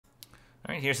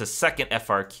All right, here's a second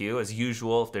FRQ. As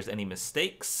usual, if there's any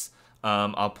mistakes,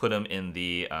 I'll put them in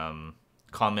the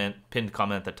pinned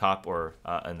comment at the top or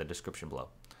in the description below.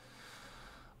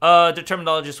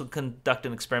 Dermatologist will conduct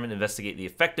an experiment to investigate the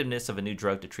effectiveness of a new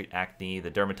drug to treat acne.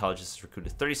 The dermatologist has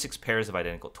recruited 36 pairs of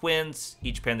identical twins.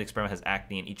 Each pair in the experiment has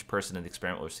acne, and each person in the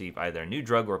experiment will receive either a new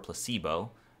drug or a placebo.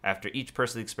 After each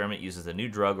person in the experiment uses a new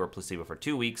drug or placebo for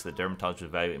 2 weeks, the dermatologist will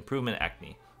evaluate improvement in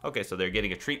acne. Okay, so they're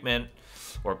getting a treatment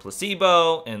or a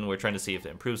placebo, and we're trying to see if it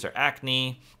improves their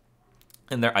acne.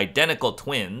 And they're identical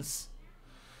twins.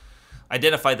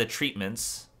 Identify the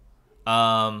treatments.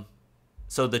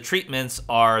 So the treatments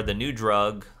are the new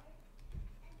drug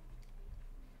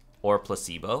or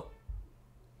placebo.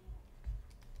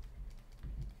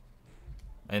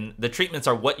 And the treatments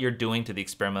are what you're doing to the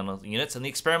experimental units, and the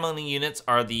experimental units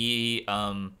are the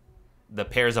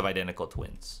pairs of identical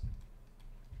twins.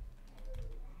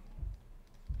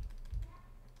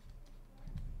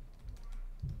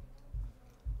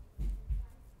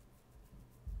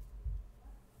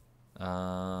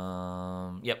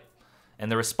 Yep.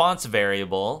 And the response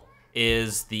variable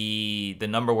is the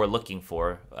number we're looking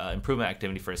for. Improvement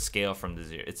activity for a scale from the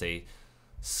zero. It's a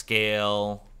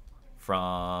scale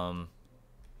from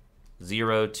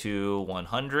 0 to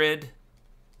 100.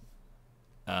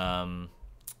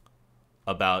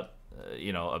 About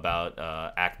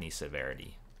acne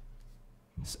severity.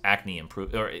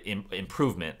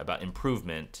 Improvement about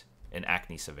improvement in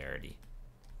acne severity.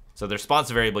 So the response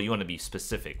variable, you want to be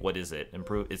specific. What is it?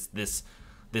 It's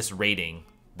this rating,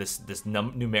 this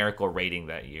numerical rating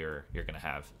that you're gonna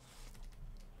have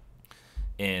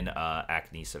in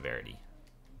acne severity.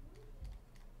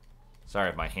 Sorry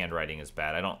if my handwriting is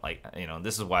bad. I don't like,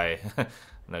 this is why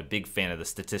I'm a big fan of the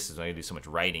statistics when I do so much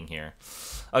writing here.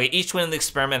 Okay, each twin in the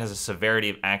experiment has a severity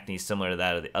of acne similar to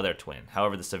that of the other twin.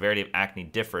 However, the severity of acne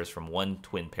differs from one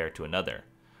twin pair to another.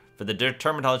 For the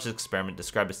dermatologist experiment,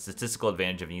 describe a statistical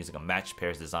advantage of using a matched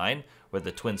pairs design, where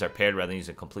the twins are paired rather than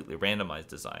using a completely randomized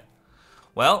design.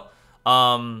 Well,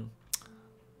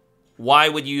 why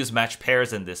would you use matched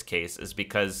pairs in this case is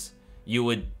because you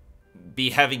would be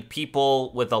having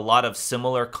people with a lot of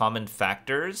similar common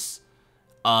factors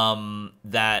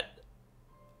that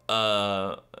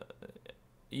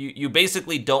you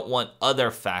basically don't want other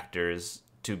factors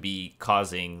to be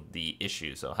causing the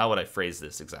issue. So how would I phrase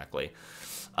this exactly?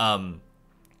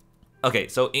 Okay,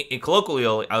 so in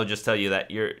colloquial, I would just tell you that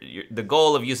the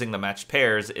goal of using the matched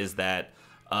pairs is that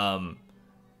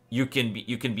you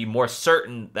can be more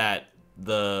certain that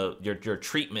your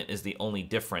treatment is the only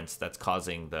difference that's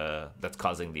causing the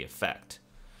effect,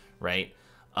 right?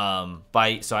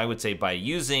 So I would say by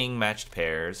using matched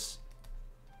pairs,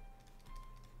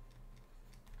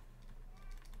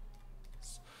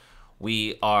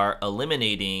 we are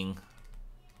eliminating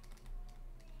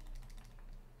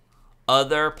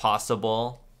other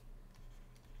possible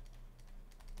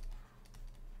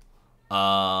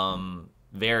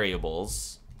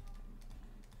variables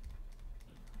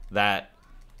that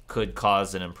could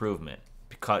cause an improvement,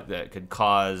 that could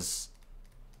cause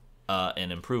an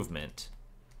improvement,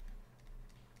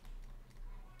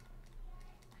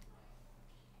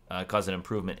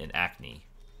 in acne.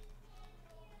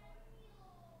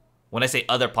 When I say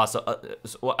other possible,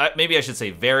 maybe I should say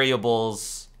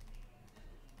variables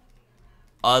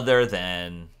other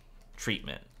than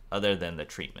treatment, other than the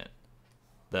treatment.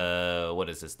 What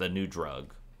is this? The new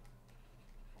drug.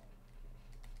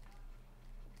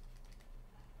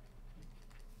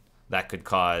 That could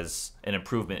cause an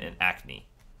improvement in acne.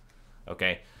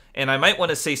 Okay? And I might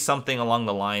want to say something along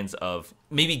the lines of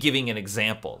maybe giving an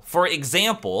example. For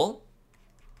example,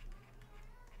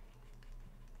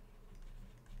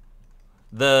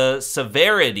 the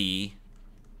severity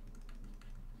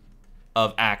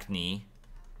of acne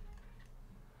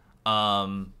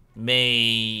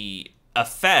may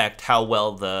affect how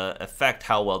well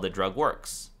the drug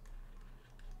works.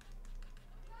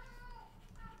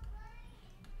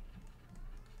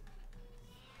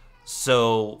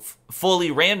 So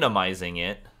fully randomizing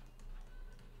it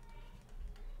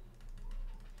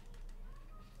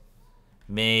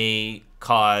may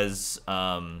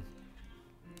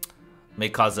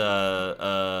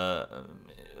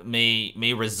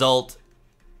result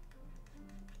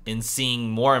in seeing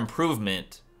more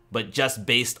improvement, but just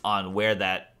based on where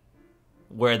that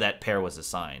pair was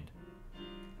assigned.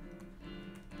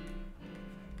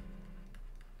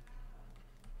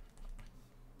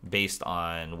 Based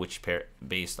on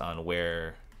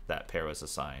where that pair was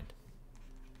assigned,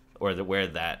 or where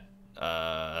that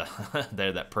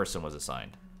that person was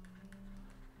assigned.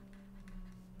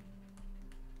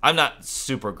 I'm not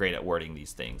super great at wording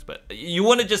these things, but you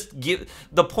want to just give,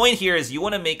 the point here is you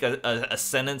want to make a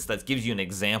sentence that gives you an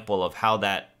example of how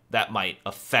that might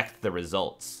affect the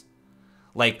results.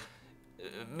 Like,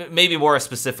 maybe more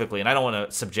specifically, and I don't want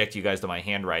to subject you guys to my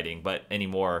handwriting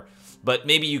anymore, but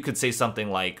maybe you could say something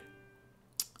like,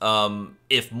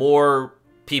 if more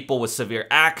people with severe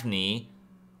acne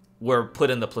were put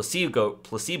in the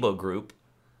placebo group,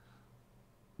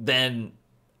 then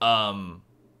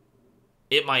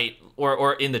it might,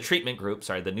 or in the treatment group,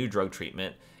 sorry, the new drug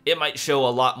treatment, it might show a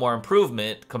lot more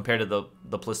improvement compared to the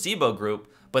placebo group,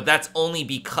 but that's only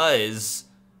because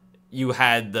you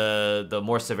had the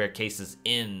more severe cases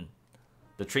in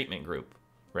the treatment group,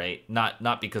 right?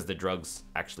 Not because the drug's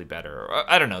actually better, or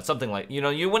I don't know, something like,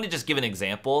 you want to just give an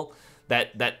example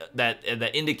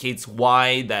that indicates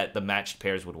why the matched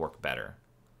pairs would work better.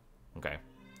 Okay.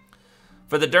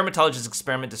 For the dermatologist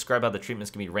experiment, describe how the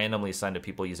treatments can be randomly assigned to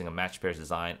people using a matched pairs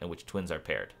design in which twins are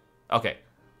paired. Okay,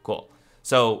 cool.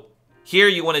 So here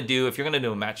you want to do, if you're going to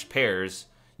do a matched pairs,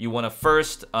 you want to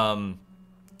first,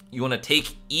 you want to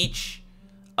take each,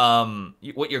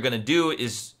 what you're going to do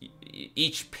is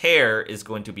each pair is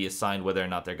going to be assigned whether or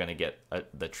not they're going to get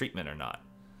the treatment or not.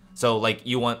 So like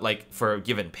you want, like for a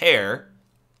given pair,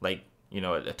 like,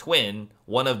 a twin,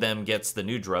 one of them gets the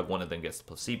new drug, one of them gets the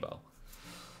placebo.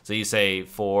 So you say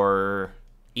for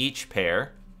each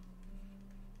pair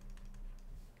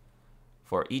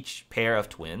of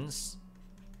twins,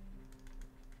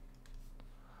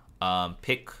 have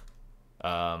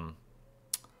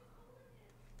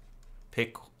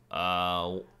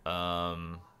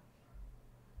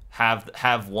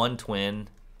one twin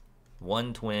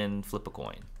flip a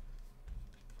coin.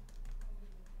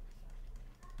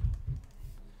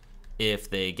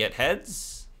 If they get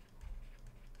heads,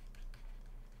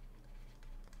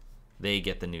 they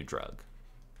get the new drug.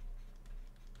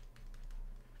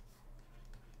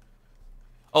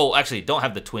 Oh, actually, don't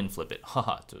have the twin flip it.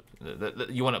 Haha.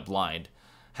 You want it blind.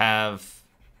 Have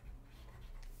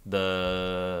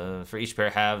for each pair,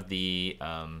 have the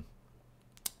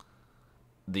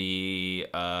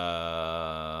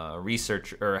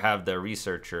researcher, or have the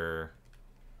researcher,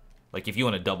 like if you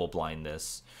want to double blind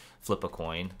this, flip a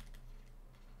coin.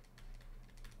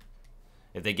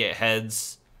 If they get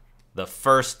heads, the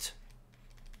first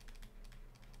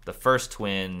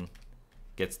twin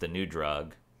gets the new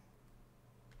drug,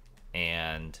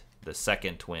 and the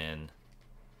second twin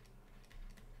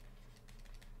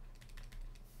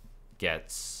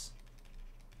gets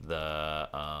the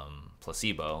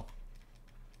placebo.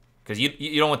 Because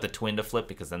you don't want the twin to flip,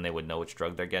 because then they would know which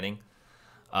drug they're getting.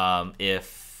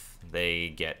 If they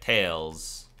get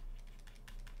tails,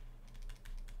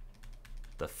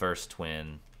 the first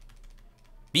twin.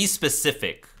 Be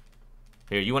specific.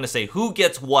 Here, you want to say who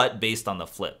gets what based on the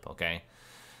flip, okay?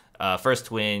 First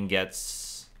twin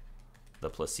gets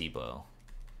the placebo.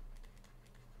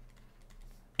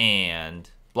 And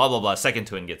blah, blah, blah. Second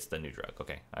twin gets the new drug.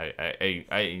 Okay.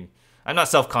 I'm not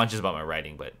self-conscious about my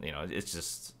writing, but, it's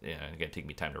just, it's going to take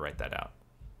me time to write that out.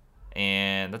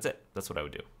 And that's it. That's what I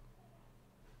would do.